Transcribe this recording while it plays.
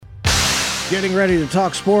Getting ready to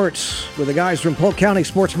talk sports with the guys from Polk County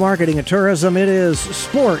Sports Marketing and Tourism. It is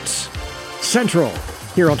Sports Central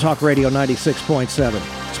here on Talk Radio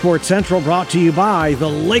 96.7. Sports Central brought to you by the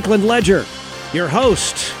Lakeland Ledger. Your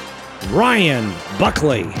host, Ryan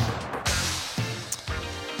Buckley.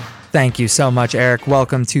 Thank you so much, Eric.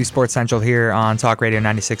 Welcome to Sports Central here on Talk Radio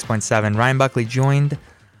 96.7. Ryan Buckley joined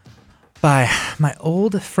by my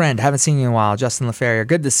old friend, haven't seen you in a while, Justin LaFerrier.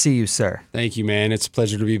 Good to see you, sir. Thank you, man. It's a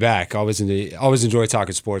pleasure to be back. Always enjoy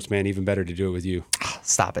talking sports, man. Even better to do it with you.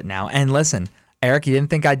 Stop it now. And listen, Eric, you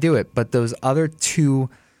didn't think I'd do it, but those other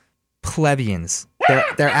two plebeians,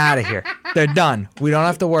 they're out of here. They're done. We don't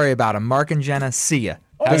have to worry about them. Mark and Jenna, see ya.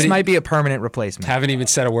 This might be a permanent replacement. Haven't even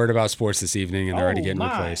said a word about sports this evening, and they're already getting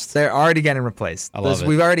replaced. They're already getting replaced. I love it.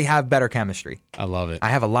 We already have better chemistry. I love it. I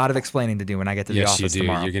have a lot of explaining to do when I get to the office Yes, you do.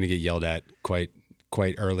 tomorrow. You're going to get yelled at quite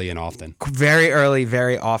early and often. Very early,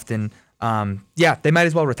 very often. Yeah, they might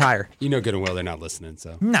as well retire. You know good and well they're not listening.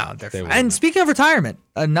 So No, they're They fine. won't. And speaking of retirement,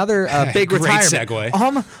 another big Great retirement.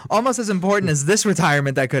 segue. Almost as important as this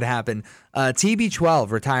retirement that could happen.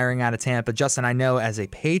 TB12 retiring out of Tampa. Justin, I know as a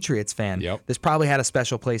Patriots fan, Yep. this probably had a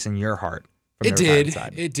special place in your heart. from It the retirement did.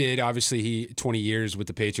 side. It did. Obviously, he 20 years with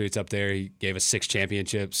the Patriots up there. He gave us 6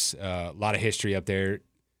 championships. A lot of history up there.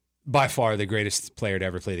 By far the greatest player to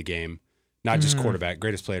ever play the game. Not just quarterback,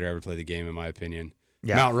 greatest player to ever play the game, in my opinion.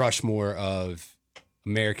 Yeah. Mount Rushmore of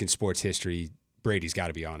American sports history. Brady's got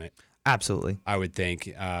to be on it. Absolutely. I would think.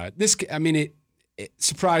 It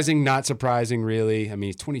surprising, not surprising, really. I mean,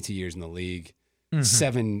 he's 22 years in the league,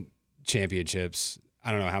 7 championships. I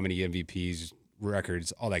don't know how many MVPs,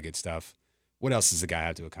 records, all that good stuff. What else does the guy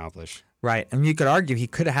have to accomplish? Right. And you could argue he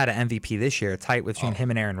could have had an MVP this year, tight between him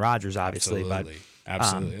and Aaron Rodgers, obviously.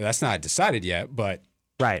 Absolutely. That's not decided yet, but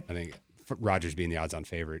But right. I think Rodgers being the odds-on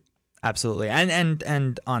favorite. Absolutely.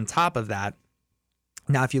 And on top of that,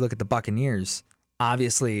 now if you look at the Buccaneers,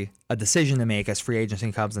 obviously a decision to make as free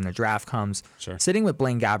agency comes and the draft comes. Sure. Sitting with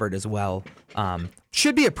Blaine Gabbert as well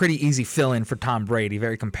should be a pretty easy fill-in for Tom Brady.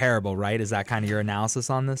 Very comparable, right? Is that kind of your analysis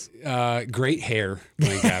on this? Great hair,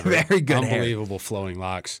 Blaine Gabbert. Very good hair. Unbelievable flowing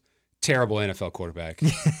locks. Terrible NFL quarterback.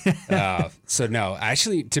 So no,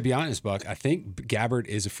 actually, to be honest, Buck, I think Gabbert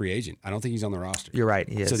is a free agent. I don't think he's on the roster. You're right.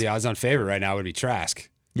 He is. So the odds-on favorite right now would be Trask,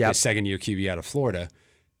 Yep. the second-year QB out of Florida.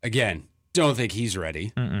 Again, don't think he's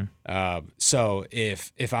ready. So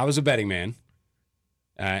if I was a betting man,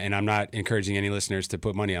 and I'm not encouraging any listeners to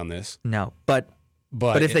put money on this, No, but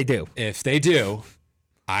if they do,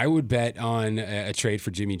 I would bet on a trade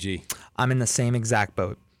for Jimmy G. I'm in the same exact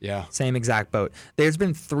boat. Yeah. Same exact boat. There's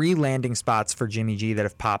been 3 landing spots for Jimmy G that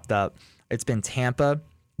have popped up. It's been Tampa,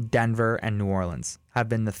 Denver, and New Orleans have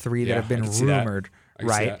been the 3 that Yeah, have been I can see that. rumored, I can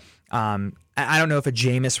see right? I don't know if a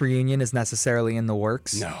Jameis reunion is necessarily in the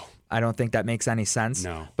works. No. I don't think that makes any sense.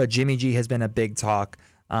 No. But Jimmy G has been a big talk,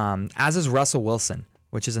 as is Russell Wilson,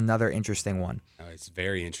 which is another interesting one. Oh, it's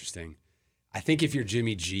very interesting. I think if you're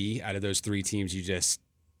Jimmy G, out of those 3 teams you just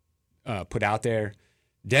put out there,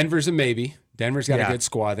 Denver's a maybe. Denver's got a good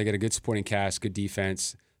squad. They got a good supporting cast, good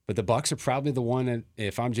defense. But the Bucs are probably the one that,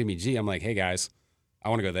 if I'm Jimmy G, I'm like, hey, guys, I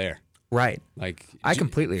want to go there. Right. Like, I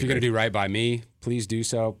completely If you're going agree. to do right by me, please do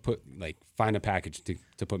so. Find a package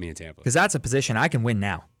to put me in Tampa. Because that's a position I can win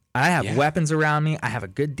now. I have weapons around me. I have a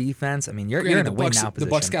good defense. I mean, you're in a win now The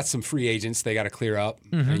position. Bucs got some free agents they got to clear up.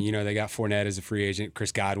 And, they got Fournette as a free agent.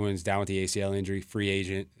 Chris Godwin's down with the ACL injury, free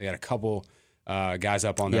agent. They got a couple guys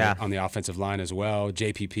up on the offensive line as well.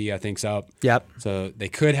 JPP, I think's up. Yep. So they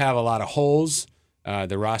could have a lot of holes.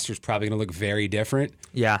 The roster's probably going to look very different.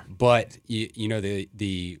 Yeah. But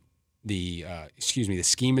the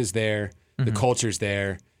scheme is there. The culture's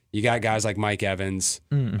there. You got guys like Mike Evans.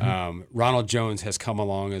 Ronald Jones has come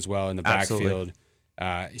along as well in the Absolutely.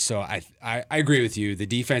 backfield. So I agree with you. The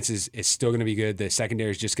defense is still going to be good. The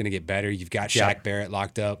secondary is just going to get better. You've got Shaq Barrett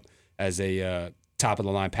locked up as a top of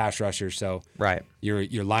the line pass rusher. So Right. your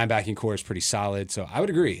linebacking core is pretty solid. So I would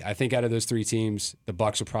agree. I think out of those 3 teams, the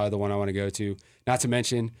Bucs are probably the one I want to go to. Not to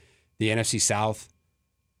mention the NFC South.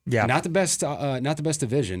 Yeah. Not the best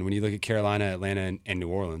division when you look at Carolina, Atlanta, and New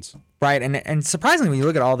Orleans. Right, and surprisingly, when you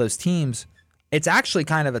look at all those teams, it's actually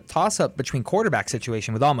kind of a toss-up between quarterback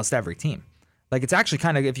situation with almost every team. Like, it's actually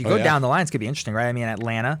kind of, if you go down the line, it's going to be interesting, right? I mean,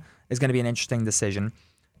 Atlanta is going to be an interesting decision.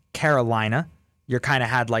 Carolina, you kind of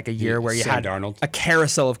had like a year where you Sam had Darnold. a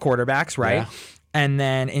carousel of quarterbacks, right? Yeah. And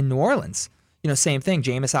then in New Orleans, same thing.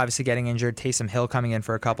 Jameis obviously getting injured, Taysom Hill coming in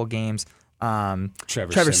for a couple games.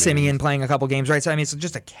 Trevor Siemian playing a couple games, right? So, I mean, it's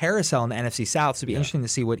just a carousel in the NFC South. So it'd be interesting to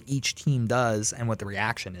see what each team does and what the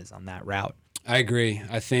reaction is on that route. I agree.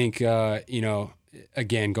 I think,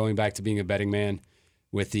 again, going back to being a betting man,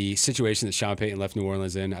 with the situation that Sean Payton left New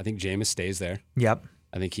Orleans in, I think Jameis stays there. Yep.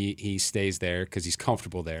 I think he stays there because he's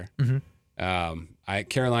comfortable there. Mm-hmm.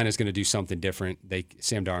 Carolina's going to do something different.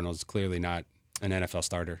 Sam Darnold's clearly not an NFL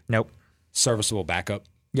starter. Nope. Serviceable backup.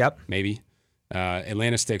 Yep. Maybe.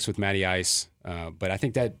 Atlanta sticks with Matty Ice, but I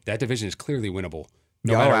think that division is clearly winnable.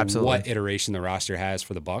 No matter absolutely. what iteration the roster has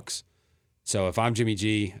for the Bucs. So if I'm Jimmy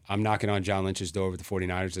G, I'm knocking on John Lynch's door with the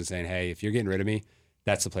 49ers and saying, hey, if you're getting rid of me,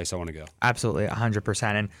 that's the place I want to go. Absolutely,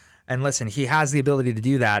 100%. And listen, he has the ability to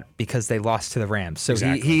do that because they lost to the Rams. So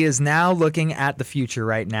exactly. he is now looking at the future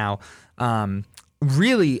right now.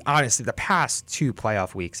 Really, honestly, the past 2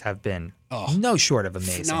 playoff weeks have been no short of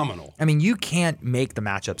amazing. Phenomenal. I mean, you can't make the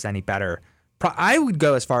matchups any better. I would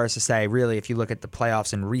go as far as to say, really, if you look at the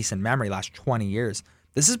playoffs in recent memory, last 20 years,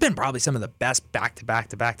 this has been probably some of the best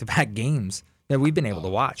back-to-back games that we've been able to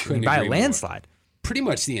watch. I mean, by a landslide. Pretty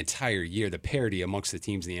much the entire year, the parity amongst the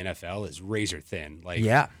teams in the NFL is razor thin.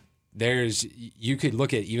 You could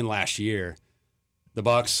look at even last year, the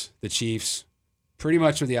Bucs, the Chiefs, pretty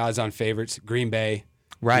much were the odds-on favorites. Green Bay,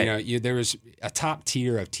 right? There was a top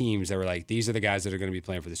tier of teams that were like, these are the guys that are going to be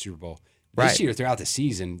playing for the Super Bowl. Right. This year, throughout the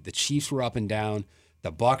season, the Chiefs were up and down.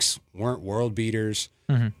 The Bucs weren't world beaters.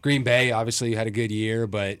 Mm-hmm. Green Bay obviously had a good year,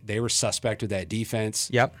 but they were suspect with that defense.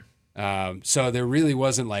 Yep. So there really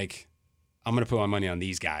wasn't like, I'm going to put my money on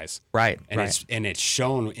these guys. Right. And it's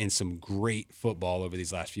shown in some great football over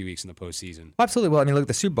these last few weeks in the postseason. Absolutely. Well, I mean, look at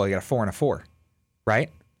the Super Bowl. You got a 4-4, right?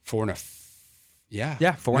 4-4. Yeah.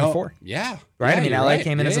 Yeah, 4-4. Yeah. Right? Yeah, I mean, LA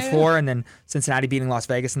came in as a 4, and then Cincinnati beating Las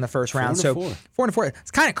Vegas in the first round. 4-4. 4-4.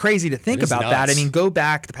 It's kind of crazy to think about that. I mean, go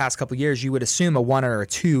back the past couple of years, you would assume a 1 or a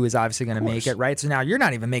 2 is obviously going to make it, right? So now you're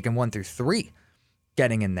not even making 1 through 3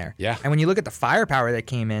 getting in there. Yeah. And when you look at the firepower that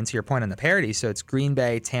came in, to your point on the parity, so it's Green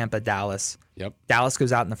Bay, Tampa, Dallas. Yep. Dallas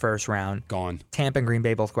goes out in the first round. Gone. Tampa and Green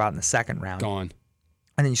Bay both go out in the second round. Gone.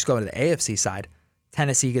 And then you just go to the AFC side.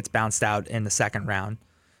 Tennessee gets bounced out in the second round.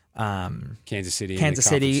 Kansas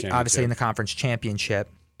City, obviously in the conference championship,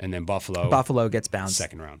 and then Buffalo gets bounced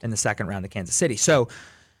second round in the second round of Kansas City. So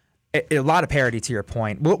a lot of parity to your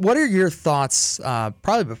point. What are your thoughts?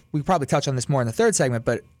 We probably touch on this more in the third segment,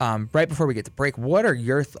 but right before we get to break, what are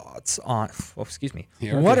your thoughts on? Oh, excuse me.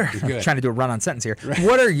 I'm trying to do a run-on sentence here. Right.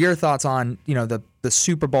 What are your thoughts on the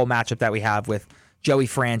Super Bowl matchup that we have with Joey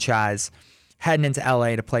Franchise heading into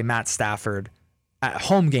LA to play Matt Stafford at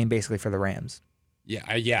home game basically for the Rams?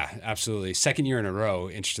 Yeah, absolutely. Second year in a row,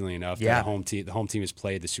 interestingly enough, that the home team has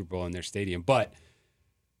played the Super Bowl in their stadium. But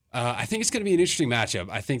I think it's going to be an interesting matchup.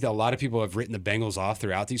 I think that a lot of people have written the Bengals off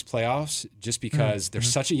throughout these playoffs just because they're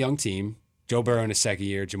such a young team. Joe Burrow in his second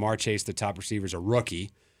year, Jamar Chase, the top receiver, is a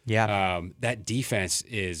rookie. Yeah. That defense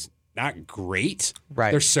is not great.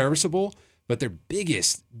 Right. They're serviceable, but their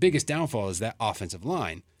biggest downfall is that offensive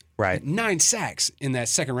line. Right. 9 sacks in that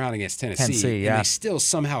second round against Tennessee. And they still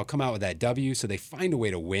somehow come out with that W, so they find a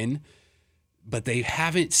way to win. But they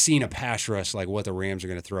haven't seen a pass rush like what the Rams are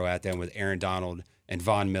going to throw at them with Aaron Donald and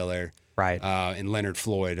Von Miller, right, and Leonard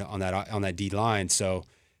Floyd on that D line. So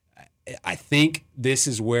I think this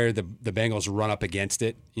is where the Bengals run up against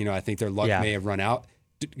it. I think their luck may have run out.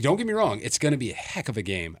 Don't get me wrong; it's going to be a heck of a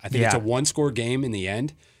game. I think it's a 1-score game in the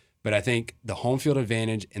end. But I think the home field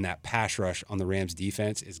advantage and that pass rush on the Rams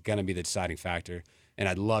defense is going to be the deciding factor. And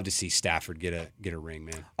I'd love to see Stafford get a ring,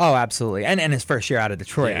 man. Oh, absolutely. And his first year out of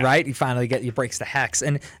Detroit, right? He finally breaks the hex.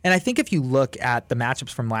 And I think if you look at the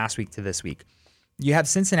matchups from last week to this week, you have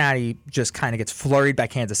Cincinnati just kind of gets flurried by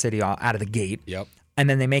Kansas City out of the gate. Yep. And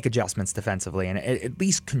then they make adjustments defensively, and it at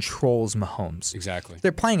least controls Mahomes. Exactly.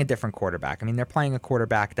 They're playing a different quarterback. I mean, they're playing a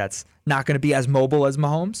quarterback that's not going to be as mobile as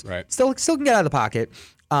Mahomes. Right. Still can get out of the pocket.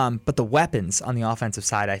 But the weapons on the offensive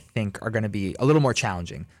side, I think, are going to be a little more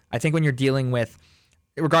challenging. I think when you're dealing with,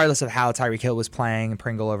 regardless of how Tyreek Hill was playing and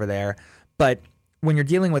Pringle over there, but when you're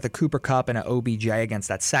dealing with a Cooper Kupp and an OBJ against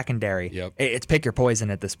that secondary, it's pick your poison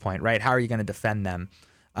at this point, right? How are you going to defend them?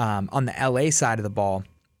 On the LA side of the ball,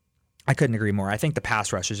 I couldn't agree more. I think the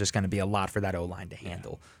pass rush is just going to be a lot for that O-line to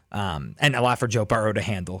handle. And a lot for Joe Burrow to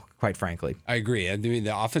handle, quite frankly. I agree. I mean,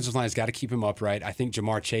 the offensive line has got to keep him upright. I think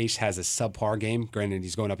Jamar Chase has a subpar game. Granted,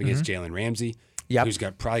 he's going up against Jalen Ramsey, who's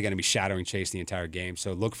probably going to be shadowing Chase the entire game.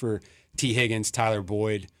 So look for T. Higgins, Tyler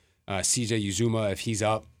Boyd, CJ Uzomah, if he's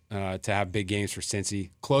up, to have big games for Cincy.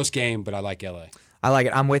 Close game, but I like LA. I like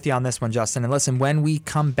it. I'm with you on this one, Justin. And listen, when we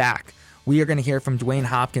come back, we are going to hear from Dwayne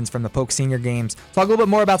Hopkins from the Polk Senior Games. Talk a little bit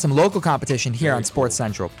more about some local competition here on Sports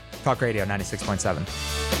Central. Talk Radio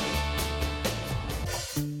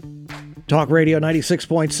 96.7. Talk Radio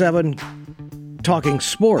 96.7. Talking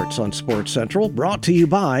sports on Sports Central. Brought to you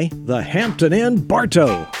by the Hampton Inn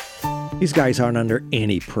Bartow. These guys aren't under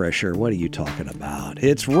any pressure. What are you talking about?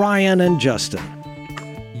 It's Ryan and Justin.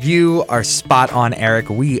 You are spot on,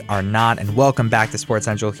 Eric. We are not. And welcome back to Sports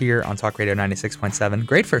Central here on Talk Radio 96.7.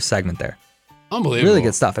 Great first segment there. Unbelievable. Really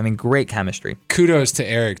good stuff. I mean, great chemistry. Kudos to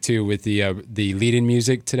Eric, too, with the lead-in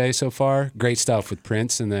music today so far. Great stuff with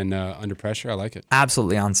Prince and then Under Pressure. I like it.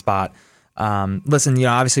 Absolutely on spot. Listen,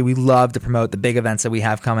 obviously we love to promote the big events that we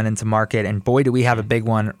have coming into market. And boy, do we have a big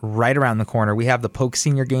one right around the corner. We have the Polk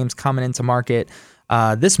Senior Games coming into market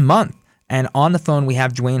this month. And on the phone, we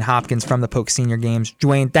have Dwayne Hopkins from the Polk Senior Games.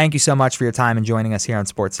 Dwayne, thank you so much for your time and joining us here on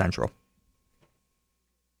Sports Central.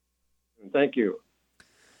 Thank you.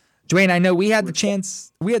 Dwayne, I know we had the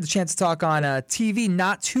chance to talk on TV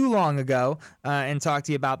not too long ago and talk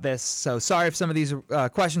to you about this. So sorry if some of these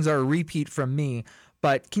questions are a repeat from me,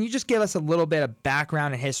 but can you just give us a little bit of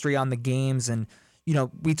background and history on the games? And,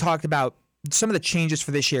 we talked about some of the changes for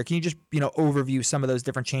this year. Can you just, overview some of those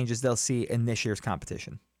different changes they'll see in this year's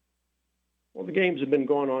competition? Well, the games have been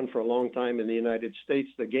going on for a long time in the United States.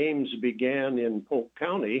 The games began in Polk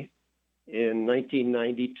County in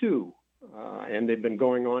 1992, and they've been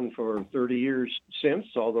going on for 30 years since,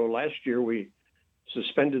 although last year we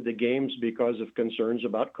suspended the games because of concerns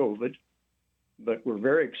about COVID. But we're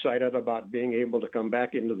very excited about being able to come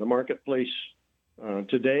back into the marketplace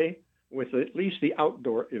today with at least the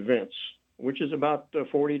outdoor events, which is about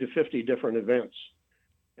 40 to 50 different events.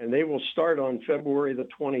 And they will start on February the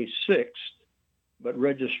 26th. But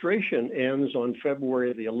registration ends on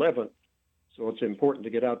February the 11th, so it's important to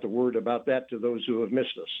get out the word about that to those who have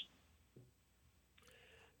missed us.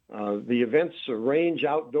 The events range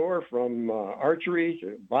outdoor from archery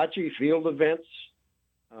to bocce field events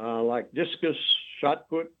like discus, shot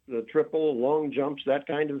put, triple, long jumps, that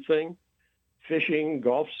kind of thing, fishing,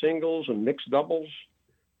 golf singles and mixed doubles,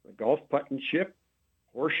 golf putt and chip,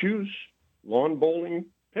 horseshoes, lawn bowling,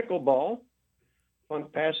 pickleball,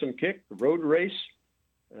 punt, pass, and kick, road race,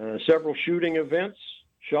 several shooting events,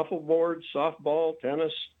 shuffleboard, softball,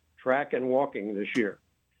 tennis, track, and walking this year.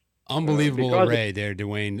 Unbelievable array there,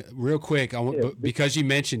 Dwayne. Real quick, because you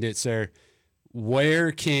mentioned it, sir,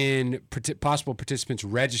 where can possible participants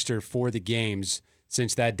register for the games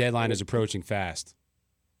since that deadline is approaching fast?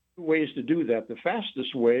 Ways to do that. The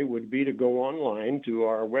fastest way would be to go online to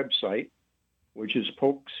our website, which is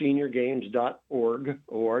polkseniorgames.org,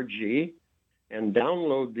 O-R-G, and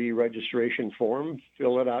download the registration form,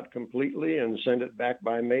 fill it out completely, and send it back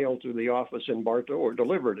by mail to the office in Bartow or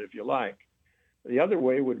deliver it if you like. The other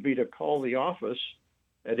way would be to call the office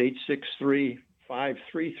at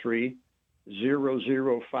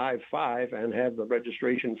 863-533-0055 and have the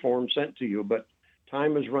registration form sent to you. But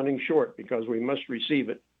time is running short because we must receive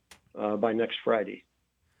it by next Friday.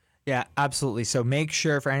 Yeah, absolutely. So make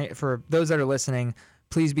sure for those that are listening,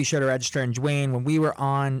 please be sure to register. And Dwayne, when we were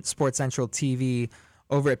on Sports Central TV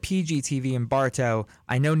over at PGTV in Bartow,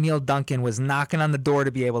 I know Neil Duncan was knocking on the door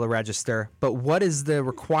to be able to register. But what is the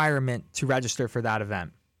requirement to register for that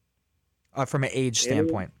event from an age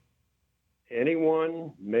standpoint?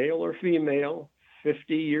 Anyone, male or female,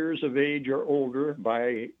 50 years of age or older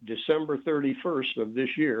by December 31st of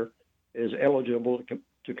this year is eligible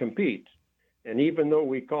to compete. And even though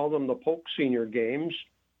we call them the Polk Senior Games,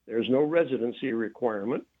 there's no residency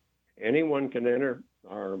requirement. Anyone can enter.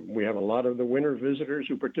 We have a lot of the winter visitors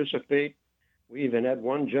who participate. We even had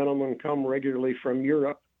one gentleman come regularly from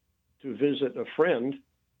Europe to visit a friend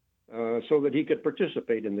so that he could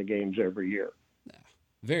participate in the games every year.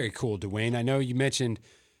 Very cool, Dwayne. I know you mentioned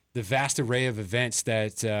the vast array of events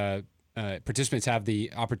that participants have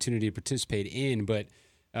the opportunity to participate in, but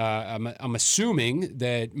I'm assuming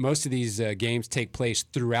that most of these games take place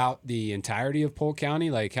throughout the entirety of Polk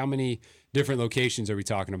County. Like, how many different locations are we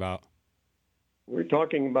talking about? We're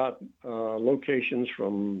talking about locations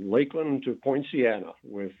from Lakeland to Poinciana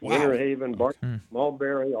with Winter Haven,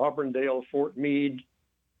 Mulberry, Auburndale, Fort Meade.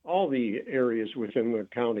 All the areas within the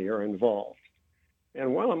county are involved.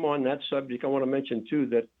 And while I'm on that subject, I want to mention, too,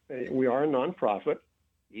 that we are a nonprofit.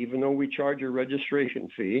 Even though we charge a registration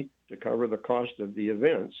fee to cover the cost of the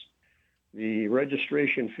events, the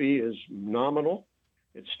registration fee is nominal.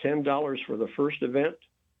 It's $10 for the first event,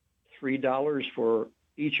 $3 for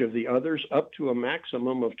each of the others, up to a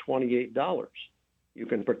maximum of $28. You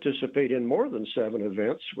can participate in more than 7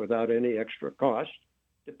 events without any extra cost,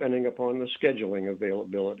 depending upon the scheduling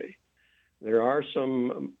availability. There are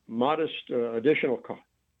some modest additional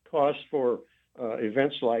costs for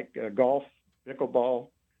events like golf, pickleball,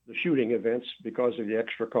 the shooting events because of the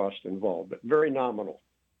extra cost involved, but very nominal.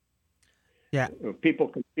 Yeah. People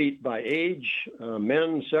compete by age,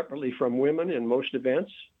 men separately from women in most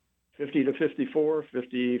events, 50 to 54,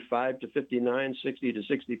 55 to 59, 60 to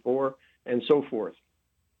 64, and so forth.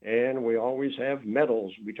 And we always have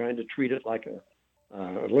medals. We're trying to treat it like a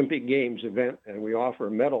Olympic Games event, and we offer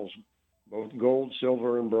medals, both gold,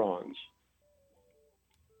 silver, and bronze.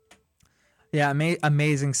 Yeah,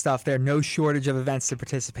 amazing stuff there. No shortage of events to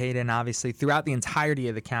participate in, obviously, throughout the entirety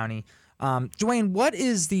of the county. Dwayne,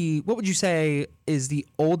 what would you say is the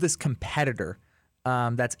oldest competitor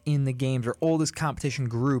that's in the games, or oldest competition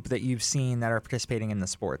group that you've seen that are participating in the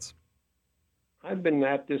sports? I've been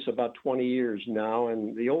at this about 20 years now,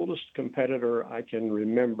 and the oldest competitor I can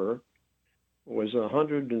remember was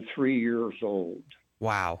 103 years old.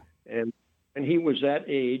 Wow. And he was that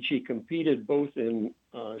age. He competed both in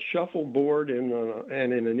shuffleboard and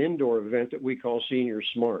in an indoor event that we call Senior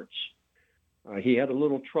Smarts. He had a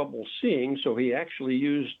little trouble seeing, so he actually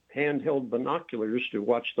used handheld binoculars to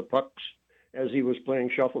watch the pucks as he was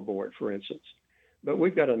playing shuffleboard, for instance. But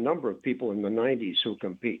we've got a number of people in the 90s who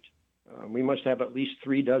compete. We must have at least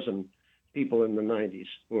 36 people in the 90s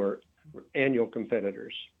who are annual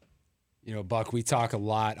competitors. You know, Buck, we talk a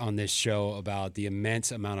lot on this show about the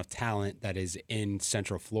immense amount of talent that is in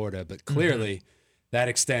Central Florida, but clearly that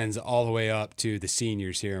extends all the way up to the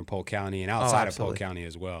seniors here in Polk County and outside of Polk County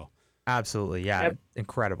as well. Absolutely, yeah.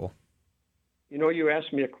 Incredible. You know, you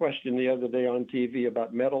asked me a question the other day on TV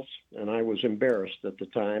about medals, and I was embarrassed at the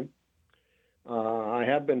time. I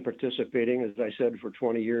have been participating, as I said, for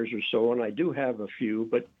 20 years or so, and I do have a few,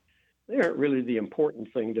 but they aren't really the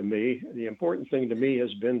important thing to me. The important thing to me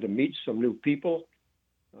has been to meet some new people,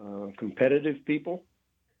 competitive people.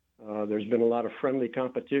 There's been a lot of friendly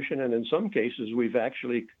competition, and in some cases, we've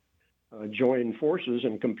actually joined forces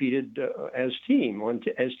and competed as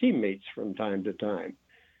teammates from time to time.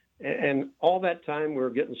 And all that time,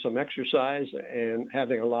 we're getting some exercise and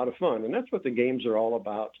having a lot of fun. And that's what the games are all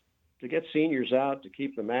about, to get seniors out, to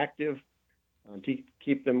keep them active, to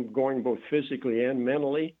keep them going both physically and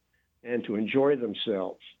mentally, and to enjoy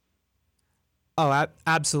themselves. Oh,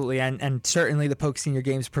 absolutely. And certainly the Polk Senior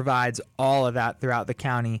Games provides all of that throughout the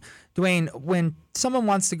county. Dwayne, when someone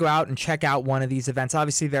wants to go out and check out one of these events,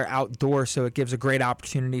 obviously they're outdoors, so it gives a great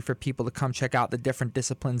opportunity for people to come check out the different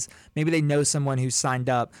disciplines. Maybe they know someone who's signed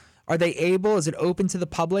up. Are they able? Is it open to the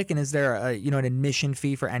public? And is there an admission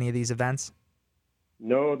fee for any of these events?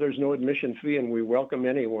 No, there's no admission fee, and we welcome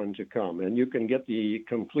anyone to come. And you can get the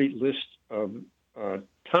complete list of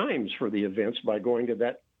times for the events by going to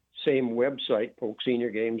that same website,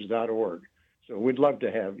 polkseniorgames.org. So we'd love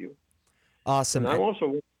to have you. Awesome. And I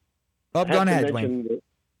also go ahead, Dwayne.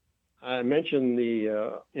 I mentioned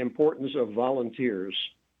the importance of volunteers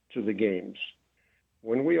to the games.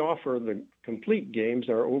 When we offer the complete games,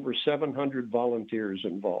 there are over 700 volunteers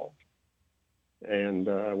involved. And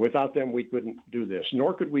without them, we couldn't do this,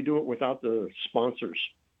 nor could we do it without the sponsors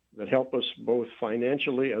that help us both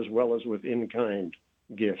financially as well as with in-kind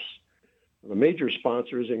gifts. The major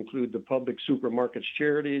sponsors include the Public Supermarkets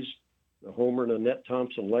Charities, the Homer and Annette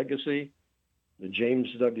Thompson Legacy, the James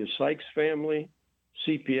W. Sykes family,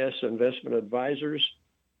 CPS Investment Advisors,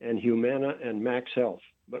 and Humana and Max Health.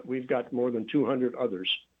 But we've got more than 200 others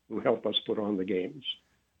who help us put on the games.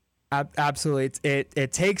 Absolutely.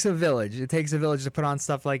 It takes a village. It takes a village to put on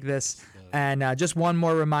stuff like this. And just one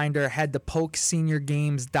more reminder, head to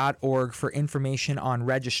polkseniorgames.org for information on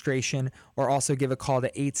registration, or also give a call to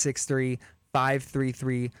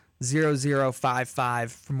 863-533-0055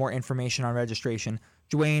 for more information on registration.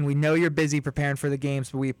 Dwayne, we know you're busy preparing for the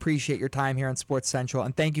games, but we appreciate your time here on Sports Central,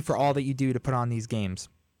 and thank you for all that you do to put on these games.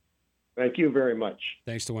 Thank you very much.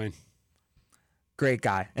 Thanks, Dwayne. Great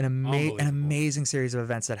guy. An amazing series of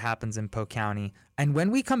events that happens in Polk County. And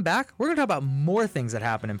when we come back, we're going to talk about more things that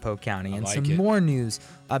happen in Polk County and more news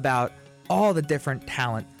about all the different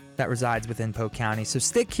talent that resides within Polk County. So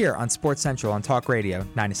stick here on Sports Central on Talk Radio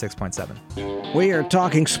 96.7. We are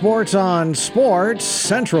talking sports on Sports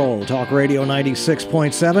Central, Talk Radio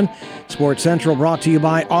 96.7. Sports Central brought to you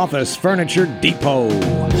by Office Furniture Depot.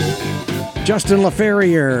 Justin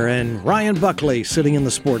LaFerriere and Ryan Buckley sitting in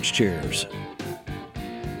the sports chairs.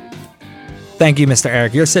 Thank you, Mr.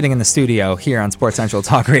 Eric. You're sitting in the studio here on Sports Central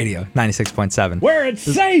Talk Radio 96.7. Where it's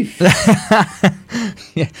safe!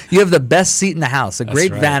 Yeah, you have the best seat in the house, a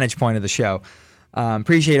great vantage point of the show.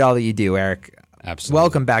 Appreciate all that you do, Eric. Absolutely.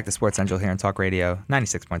 Welcome back to Sports Central here on Talk Radio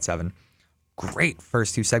 96.7. Great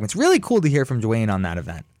first two segments. Really cool to hear from Dwayne on that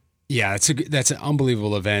event. Yeah, that's an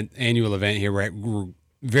unbelievable event, annual event here. We're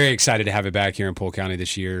very excited to have it back here in Polk County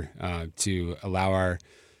this year to allow our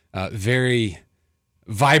very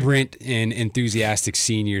vibrant and enthusiastic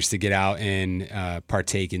seniors to get out and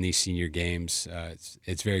partake in these senior games.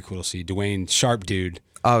 It's very cool to see. Dwayne, sharp dude.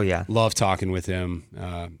 Oh, yeah. Love talking with him.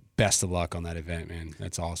 Best of luck on that event, man.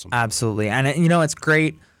 That's awesome. Absolutely. And, it's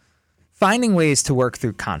great finding ways to work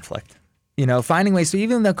through conflict. Finding ways. So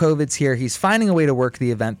even though COVID's here, he's finding a way to work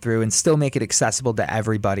the event through and still make it accessible to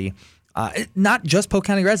everybody. Not just Polk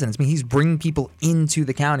County residents. I mean, he's bringing people into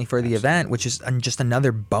the county for the event, which is just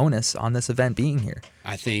another bonus on this event being here.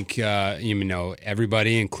 I think,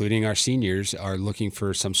 everybody, including our seniors, are looking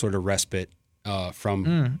for some sort of respite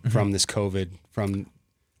from this COVID.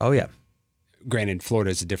 Oh, yeah. Granted,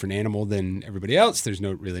 Florida is a different animal than everybody else. There's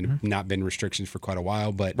not been restrictions for quite a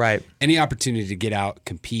while, but any opportunity to get out,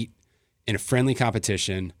 compete in a friendly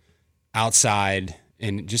competition outside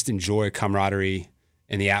and just enjoy camaraderie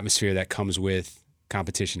and the atmosphere that comes with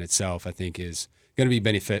competition itself, I think is going to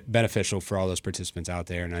be beneficial for all those participants out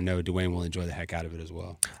there. And I know Dwayne will enjoy the heck out of it as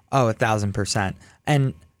well. Oh, 1,000%.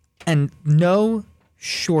 And no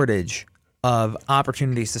shortage of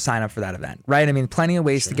opportunities to sign up for that event, right? I mean, plenty of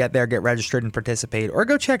ways to get there, get registered and participate, or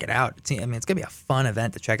go check it out. It's going to be a fun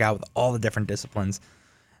event to check out with all the different disciplines.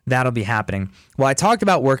 That'll be happening. Well, I talked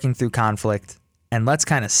about working through conflict, and let's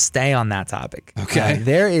kind of stay on that topic. Okay.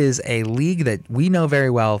 There is a league that we know very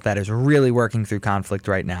well that is really working through conflict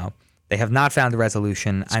right now. They have not found a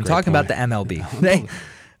resolution. I'm talking about the MLB.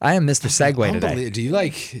 I am Mr. Segway today.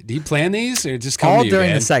 Do you plan these or just come all to you, during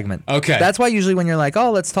man? the segment? Okay. That's why usually when you're like, oh,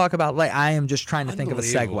 let's talk about, I am just trying to think of a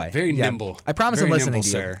segue. Very nimble. I promise Very I'm listening nimble,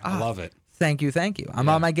 to you. sir. I love it. Thank you. I'm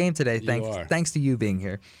on my game today. are. Thanks to you being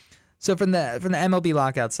here. So from the MLB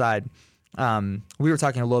lockout side, we were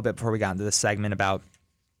talking a little bit before we got into this segment about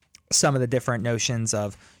some of the different notions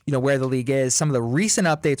of, where the league is, some of the recent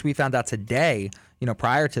updates we found out today,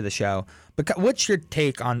 prior to the show. But what's your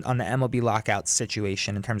take on the MLB lockout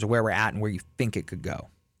situation in terms of where we're at and where you think it could go?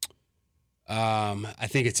 I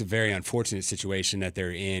think it's a very unfortunate situation that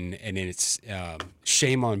they're in, and it's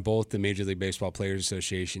shame on both the Major League Baseball Players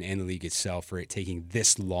Association and the league itself for it taking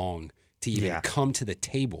this long to even come to the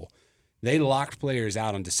table. They locked players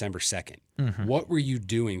out on December 2nd. Mm-hmm. What were you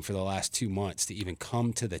doing for the last 2 months to even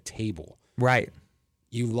come to the table? Right.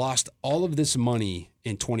 You lost all of this money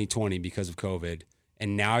in 2020 because of COVID,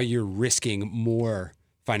 and now you're risking more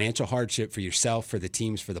financial hardship for yourself, for the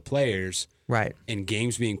teams, for the players. Right. And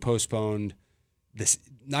games being postponed.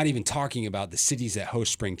 Not even talking about the cities that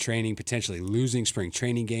host spring training potentially losing spring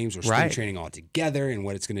training games or spring training altogether and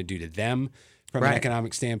what it's going to do to them from an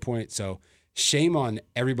economic standpoint. So shame on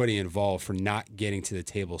everybody involved for not getting to the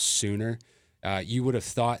table sooner. You would have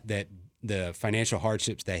thought that the financial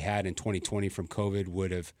hardships they had in 2020 from COVID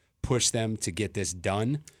would have pushed them to get this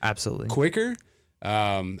done absolutely quicker.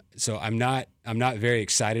 So I'm not very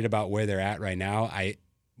excited about where they're at right now. I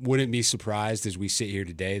wouldn't be surprised as we sit here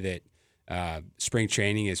today that spring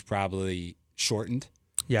training is probably shortened.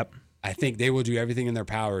 Yep. I think they will do everything in their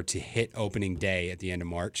power to hit opening day at the end of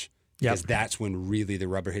March. Because that's when really the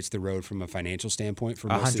rubber hits the road from a financial standpoint for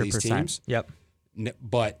most 100%. Of these teams. Yep.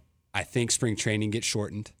 But I think spring training gets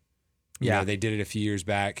shortened. You know, they did it a few years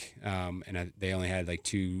back, and they only had like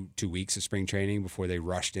two weeks of spring training before they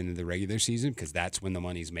rushed into the regular season because that's when the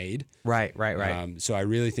money's made. Right. So I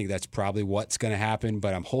really think that's probably what's going to happen,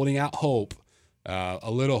 but I'm holding out hope, a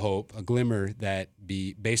little hope, a glimmer that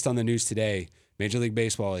based on the news today, Major League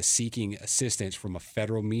Baseball is seeking assistance from a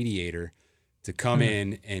federal mediator to come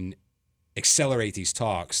in and accelerate these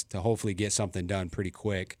talks to hopefully get something done pretty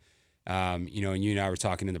quick. And you and I were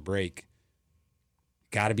talking in the break.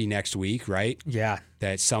 Got to be next week, right? Yeah.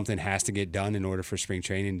 That something has to get done in order for spring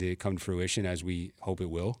training to come to fruition as we hope it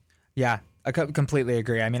will. Yeah, I completely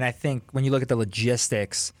agree. I mean, I think when you look at the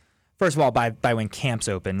logistics, first of all, by when camps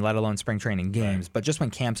open, let alone spring training games, but just when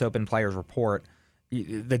camps open, players report,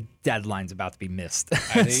 the deadline's about to be missed.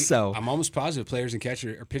 I think, so I'm almost positive pitchers and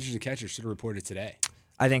catchers should have reported today.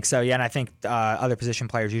 I think so, yeah, and I think other position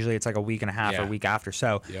players, usually it's like a week and a half or a week after.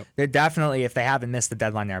 So they're definitely, if they haven't missed the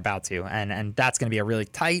deadline, they're about to. And that's going to be a really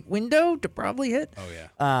tight window to probably hit. Oh,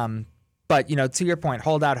 yeah. But, to your point,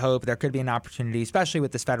 hold out hope. There could be an opportunity, especially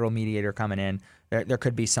with this federal mediator coming in. There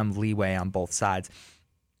could be some leeway on both sides.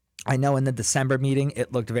 I know in the December meeting,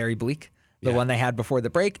 it looked very bleak. The one they had before the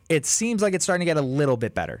break, it seems like it's starting to get a little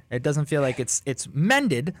bit better. It doesn't feel like it's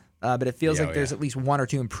mended, but it feels like there's at least one or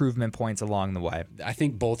two improvement points along the way. I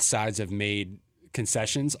think both sides have made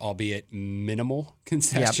concessions, albeit minimal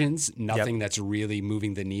concessions. Nothing that's really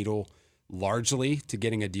moving the needle largely to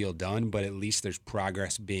getting a deal done, but at least there's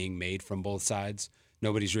progress being made from both sides.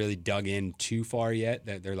 Nobody's really dug in too far yet.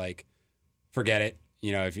 That they're like, forget it.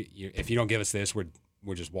 If you don't give us this,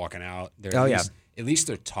 we're just walking out. At least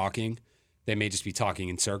they're talking. They may just be talking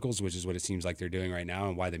in circles, which is what it seems like they're doing right now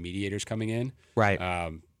and why the mediator's coming in. Right.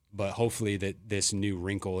 But hopefully that this new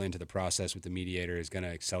wrinkle into the process with the mediator is going to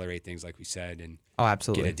accelerate things like we said and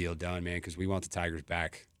absolutely. get a deal done, man, because we want the Tigers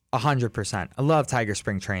back 100%. I love Tiger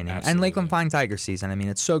spring training and Lakeland Flying Tiger season. I mean,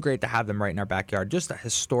 it's so great to have them right in our backyard. Just a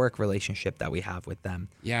historic relationship that we have with them.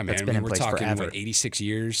 Yeah, man. That's been in we're place talking forever. 86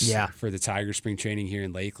 years for the Tiger spring training here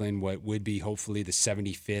in Lakeland. What would be hopefully the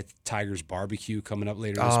 75th Tigers barbecue coming up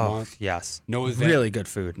later this month. Yes. No event, really good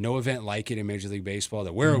food. No event like it in Major League Baseball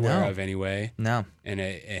that we're aware of anyway. No. And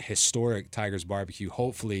a historic Tigers barbecue,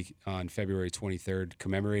 hopefully on February 23rd,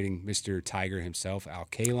 commemorating Mr. Tiger himself, Al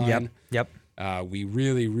Kaline. Yep. We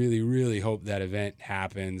really, really, really hope that event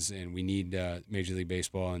happens, and we need Major League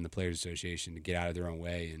Baseball and the Players Association to get out of their own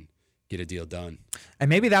way and get a deal done. And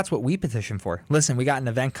maybe that's what we petition for. Listen, we got an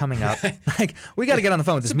event coming up. We got to get on the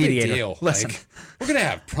phone with this mediator. Big deal. Listen, we're gonna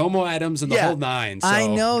have promo items and the whole nine. So. I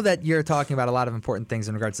know that you're talking about a lot of important things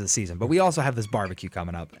in regards to the season, but we also have this barbecue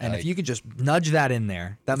coming up, and if you could just nudge that in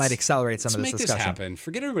there, that might accelerate some of this discussion. Let's make this happen.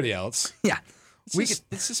 Forget everybody else. Yeah.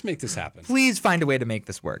 Let's just make this happen. Please find a way to make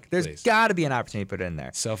this work. There's got to be an opportunity to put it in there.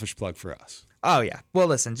 Selfish plug for us. Oh, yeah. Well,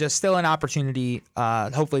 listen, just still an opportunity,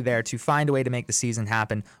 hopefully there, to find a way to make the season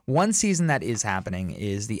happen. One season that is happening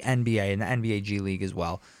is the NBA and the NBA G League as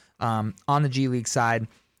well. On the G League side,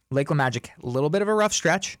 Lakeland Magic, a little bit of a rough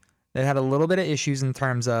stretch. They had a little bit of issues in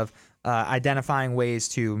terms of identifying ways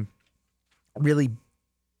to really,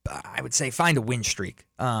 I would say, find a win streak.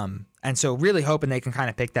 And so really hoping they can kind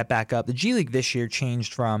of pick that back up. The G League this year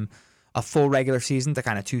changed from a full regular season to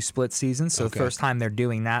kind of 2 split seasons. So the first time they're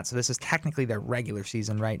doing that. So this is technically their regular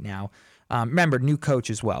season right now. Remember, new coach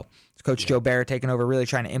as well. Coach Joe Barrett taking over, really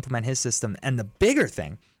trying to implement his system. And the bigger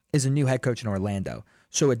thing is a new head coach in Orlando.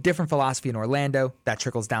 So a different philosophy in Orlando that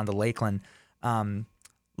trickles down to Lakeland.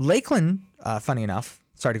 Lakeland, funny enough,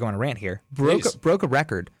 sorry to go on a rant here, broke a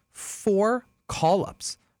record 4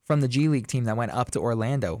 call-ups from the G League team that went up to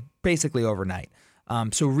Orlando basically overnight.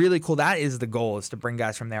 So really cool. That is the goal, is to bring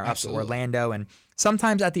guys from there up to Orlando, and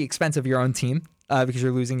sometimes at the expense of your own team because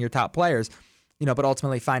you're losing your top players, but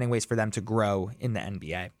ultimately finding ways for them to grow in the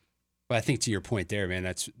NBA. Well, I think to your point there, man,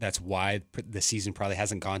 that's why the season probably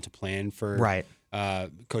hasn't gone to plan for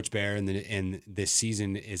Coach Bear and this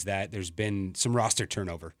season, is that there's been some roster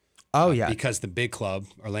turnover. Oh, yeah. Because the big club,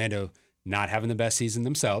 Orlando, not having the best season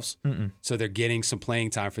themselves. So they're getting some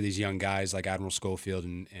playing time for these young guys like Admiral Schofield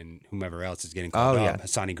and whomever else is getting called up.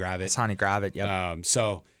 Hassani Gravett. Yep.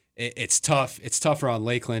 So it's tough. It's tougher on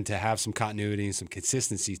Lakeland to have some continuity and some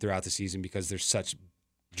consistency throughout the season because there's such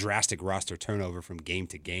drastic roster turnover from game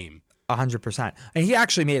to game. 100%. And he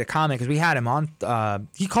actually made a comment because we had him on.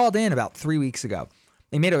 He called in about 3 weeks ago.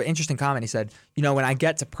 He made an interesting comment. He said, when I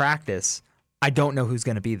get to practice, I don't know who's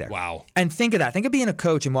going to be there. Wow. And think of that. Think of being a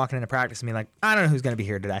coach and walking into practice and being like, I don't know who's going to be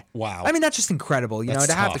here today. Wow. I mean, that's just incredible. That's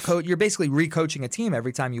to tough. have to coach. You're basically re-coaching a team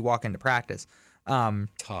every time you walk into practice.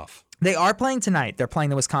 Tough. They are playing tonight. They're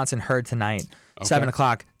playing the Wisconsin Herd tonight, 7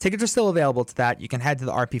 o'clock. Tickets are still available to that. You can head to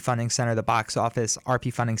the RP Funding Center, the box office,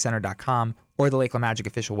 rpfundingcenter.com, or the Lakeland Magic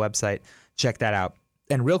official website. Check that out.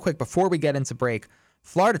 And real quick, before we get into break,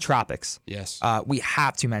 Florida Tropics. Yes. We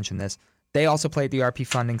have to mention this. They also play at the RP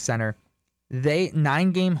Funding Center. They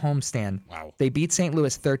 9-game homestand. Wow. They beat St.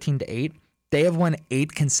 Louis 13-8. They have won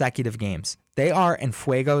 8 consecutive games. They are en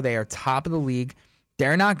fuego. They are top of the league.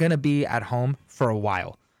 They're not going to be at home for a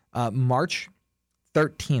while. March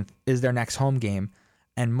 13th is their next home game,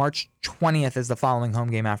 and March 20th is the following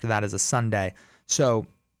home game after that is a Sunday. So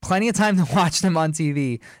plenty of time to watch them on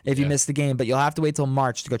TV if you missed the game, but you'll have to wait till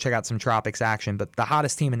March to go check out some Tropics action. But the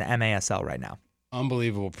hottest team in the MASL right now.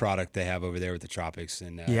 Unbelievable product they have over there with the Tropics,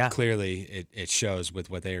 and clearly it shows with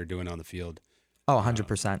what they are doing on the field. Oh,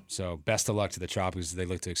 100%. So best of luck to the Tropics as they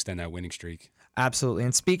look to extend that winning streak. Absolutely.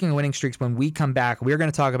 And speaking of winning streaks, when we come back, we're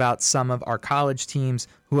going to talk about some of our college teams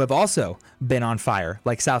who have also been on fire,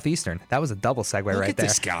 like Southeastern. That was a double segue right there. Look at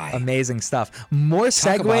this guy. Amazing stuff. More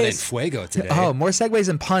segues. Talk about en fuego today. Oh, more segues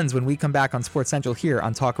and puns when we come back on Sports Central here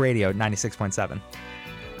on Talk Radio 96.7.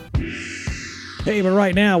 Hey, but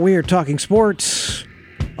right now we are talking sports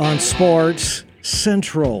on Sports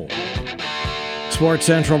Central. Sports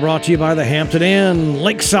Central brought to you by the Hampton Inn,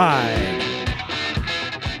 Lakeside.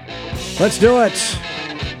 Let's do it.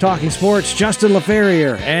 Talking sports, Justin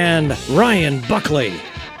LaFerrier and Ryan Buckley.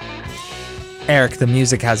 Eric, the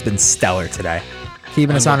music has been stellar today.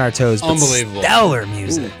 Keeping us on our toes. But unbelievable. Stellar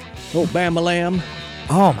music. Oh, Bam-a-lam.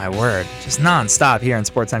 Oh, my word. Just nonstop here on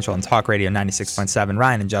Sports Central and Talk Radio 96.7.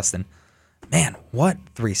 Ryan and Justin. Man, what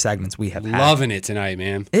 3 segments we have had. Loving it tonight,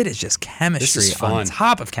 man. It is just chemistry on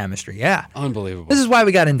top of chemistry. Yeah. Unbelievable. This is why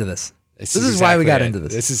we got into this. This is why we got into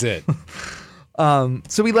this. This is it.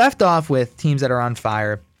 So we left off with teams that are on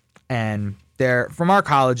fire, and they're from our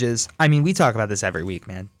colleges. I mean, we talk about this every week,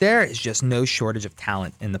 man. There is just no shortage of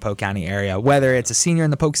talent in the Polk County area, whether it's a senior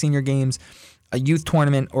in the Polk Senior Games, a youth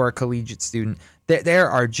tournament or a collegiate student. There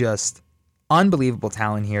are just unbelievable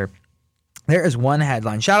talent here. There is one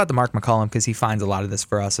headline. Shout out to Mark McCollum because he finds a lot of this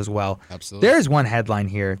for us as well. Absolutely. There is one headline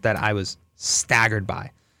here that I was staggered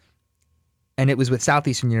by, and it was with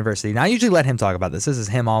Southeastern University. Now, I usually let him talk about this. This is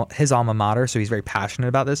his alma mater, so he's very passionate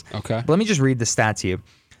about this. Okay. But let me just read the stats to you.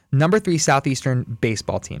 Number 3 Southeastern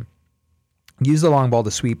baseball team used the long ball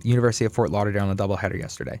to sweep the University of Fort Lauderdale in a doubleheader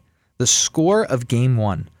yesterday. The score of Game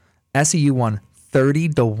 1, SEU won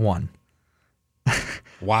 30-1.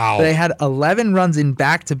 Wow. They had 11 runs in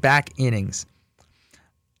back-to-back innings.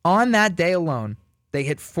 On that day alone, they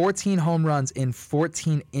hit 14 home runs in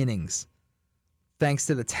 14 innings, thanks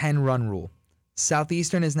to the 10-run rule.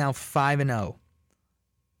 Southeastern is now 5-0.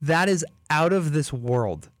 That is out of this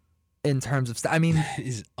world in terms of... that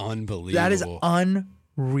is unbelievable. That is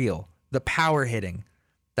unreal. The power hitting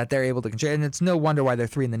that they're able to control. And it's no wonder why they're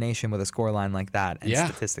 3 in the nation with a scoreline like that and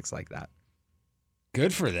statistics like that.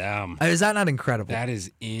 Good for them. Is that not incredible? That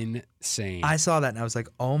is insane. I saw that and I was like,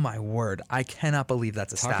 oh my word. I cannot believe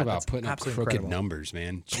that's a Talk stat. about That's putting up absolutely crooked incredible. numbers,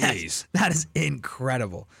 man. Jeez. Yes, that is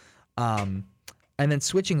incredible. And then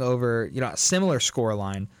switching over, a similar score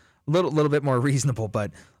line, a little bit more reasonable,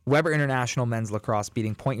 but Weber International men's lacrosse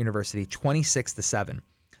beating Point University 26-7.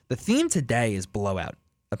 The theme today is blowout.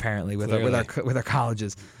 Apparently, with our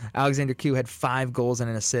colleges. Alexander Q had 5 goals and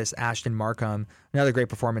an assist. Ashton Markham, another great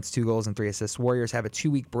performance, 2 goals and 3 assists. Warriors have a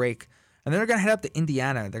 2-week break, and then they're going to head up to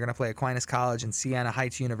Indiana. They're going to play Aquinas College and Siena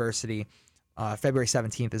Heights University. February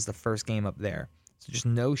 17th is the first game up there. So just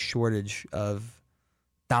no shortage of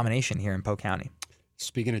domination here in Polk County.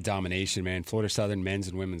 Speaking of domination, man, Florida Southern men's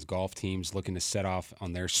and women's golf teams looking to set off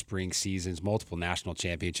on their spring seasons. Multiple national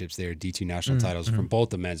championships there, D2 national titles from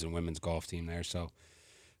both the men's and women's golf team there. So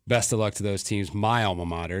best of luck to those teams. My alma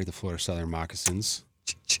mater, the Florida Southern Moccasins.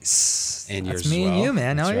 And yours That's me as well. and you,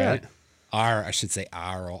 man. That's Oh, yeah. right.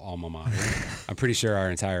 Our alma mater. I'm pretty sure our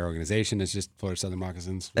entire organization is just Florida Southern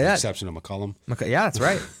Moccasins, with the exception of McCollum. Okay, yeah, that's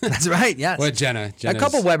right. That's right, yes. Well, Jenna's a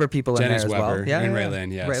couple Weber people in Jenna's there as Weber, well. Yeah, and yeah.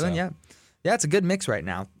 Raylan, yeah. Raylan, yeah. Yeah, it's a good mix right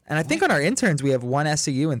now. And I think on our interns, we have 1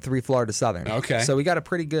 SCU and 3 Florida Southern. Okay. So we got a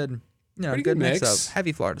pretty good, good mix of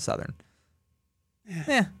heavy Florida Southern.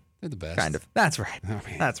 Yeah. They're the best. Kind of. That's right. I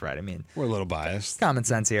mean, That's right. I mean, we're a little biased. common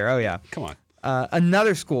sense here. Oh, yeah. Come on.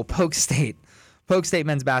 Another school, Polk State. Polk State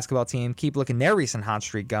men's basketball team keep looking their recent hot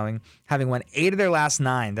streak going, having won 8 of their last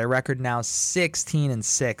 9. Their record now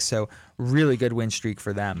 16-6, so really good win streak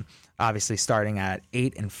for them. Obviously starting at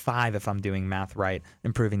 8-5 if I'm doing math right,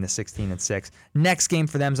 improving to 16-6. Next game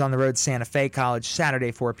for them is on the road, Santa Fe College,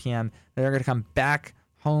 Saturday 4 p.m. They're going to come back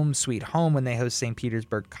home, sweet home, when they host St.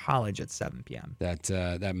 Petersburg College at 7 p.m.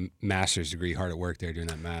 That master's degree, hard at work there doing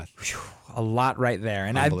that math. A lot right there.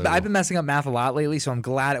 And I've been messing up math a lot lately, so I'm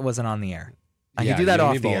glad it wasn't on the air. I can do that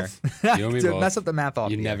off the air. You and me both. Mess up the math off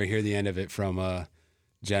the air. You'd never hear the end of it from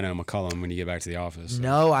Jenna and McCollum when you get back to the office. So.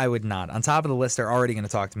 No, I would not. On top of the list they're already going to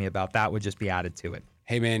talk to me about, that would just be added to it.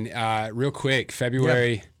 Hey, man, real quick,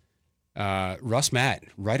 February, Russ Matt,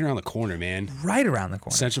 right around the corner, man. Right around the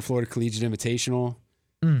corner. Central Florida Collegiate Invitational.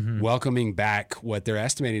 Welcoming back what they're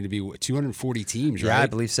estimating to be 240 teams, right? Yeah, I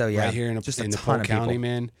believe so, yeah. Right here in Just a the ton Polk of County,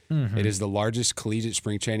 people. man. It is the largest collegiate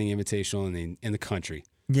spring training invitational in the country.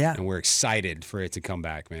 Yeah. And we're excited for it to come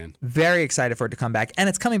back, man. Very excited for it to come back. And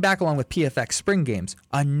it's coming back along with PFX Spring Games,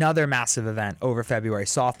 another massive event over February.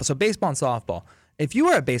 Softball. So baseball and softball. If you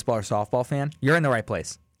are a baseball or softball fan, you're in the right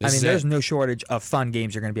place. There's no shortage of fun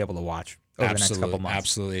games you're going to be able to watch over the next couple months.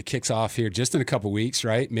 Absolutely. It kicks off here just in a couple weeks,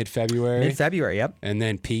 right? Mid-February. Mid-February, yep. And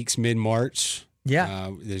then peaks mid-March. Yeah.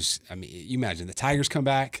 You imagine the Tigers come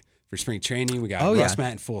back for spring training. We got Russ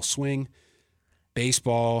Matt in full swing.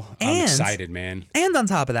 Baseball. I'm excited, man. And on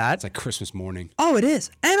top of that, it's like Christmas morning. Oh, it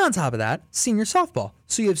is. And on top of that, senior softball.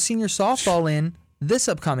 So you have senior softball in this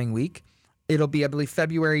upcoming week. It'll be, I believe,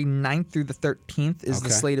 February 9th through the 13th is the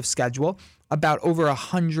slate of schedule. About over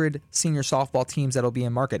 100 senior softball teams that'll be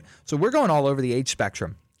in market. So we're going all over the age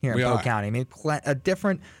spectrum here in Polk County. I mean, a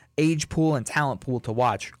different age pool and talent pool to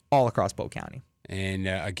watch all across Polk County. And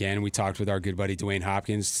again, we talked with our good buddy Dwayne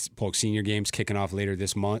Hopkins. Polk Senior Games kicking off later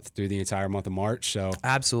this month through the entire month of March. So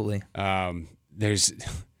absolutely, there's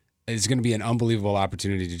going to be an unbelievable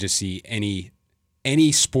opportunity to just see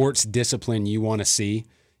any sports discipline you want to see.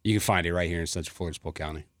 You can find it right here in Central Florida's Polk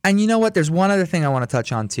County. And you know what? There's one other thing I want to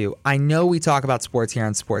touch on too. I know we talk about sports here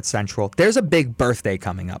on Sports Central. There's a big birthday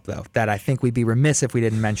coming up though that I think we'd be remiss if we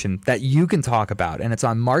didn't mention that you can talk about, and it's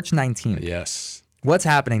on March 19th. Yes. What's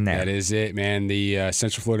happening there? That is it, man. The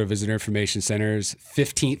Central Florida Visitor Information Center's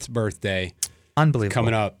 15th birthday Unbelievable.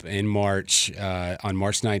 Coming up in March, on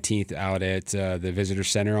March 19th, out at the Visitor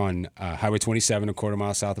Center on Highway 27, a quarter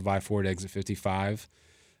mile south of I-4 at exit 55.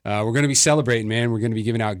 We're going to be celebrating, man. We're going to be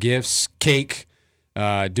giving out gifts, cake,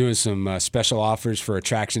 doing some special offers for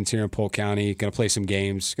attractions here in Polk County. Going to play some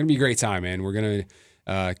games. It's going to be a great time, man. We're going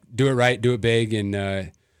to do it right, do it big,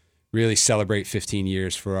 and really celebrate 15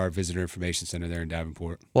 years for our Visitor Information Center there in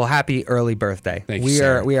Davenport. Well, happy early birthday. Thank you,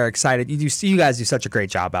 sir. We are excited. You guys do such a great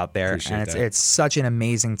job out there. Appreciate and that. it's such an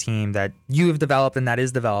amazing team that you have developed and that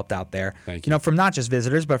is developed out there. Thank you. From not just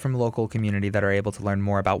visitors, but from local community that are able to learn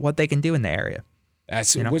more about what they can do in the area.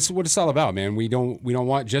 That's what it's all about, man. We don't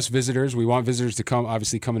want just visitors. We want visitors to come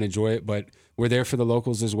and enjoy it, but we're there for the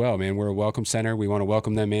locals as well, man. We're a welcome center. We want to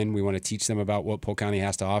welcome them in. We want to teach them about what Polk County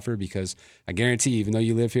has to offer, because I guarantee, even though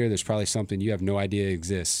you live here, there's probably something you have no idea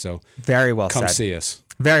exists. So very well come said. see us.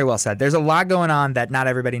 Very well said. There's a lot going on that not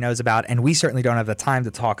everybody knows about, and we certainly don't have the time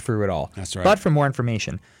to talk through it all. That's right. But for more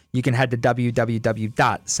information, you can head to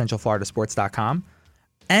www.centralfloridasports.com.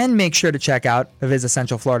 And make sure to check out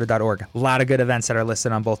visitcentralflorida.org. A lot of good events that are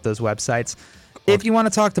listed on both those websites. If you want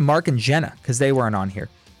to talk to Mark and Jenna, because they weren't on here,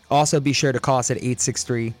 also be sure to call us at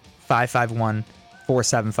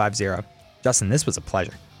 863-551-4750. Justin, this was a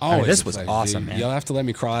pleasure. This was awesome, man. You'll have to let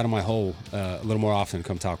me crawl out of my hole a little more often and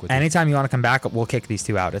come talk with you. Anytime you want to come back, we'll kick these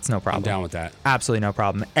two out. It's no problem. I'm down with that. Absolutely no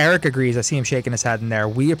problem. Eric agrees. I see him shaking his head in there.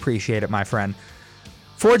 We appreciate it, my friend.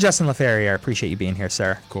 For Justin LaFerriere, I appreciate you being here,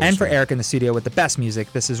 sir. Of course, and for man. Eric in the studio with the best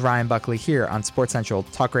music, this is Ryan Buckley here on Sports Central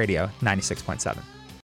Talk Radio 96.7.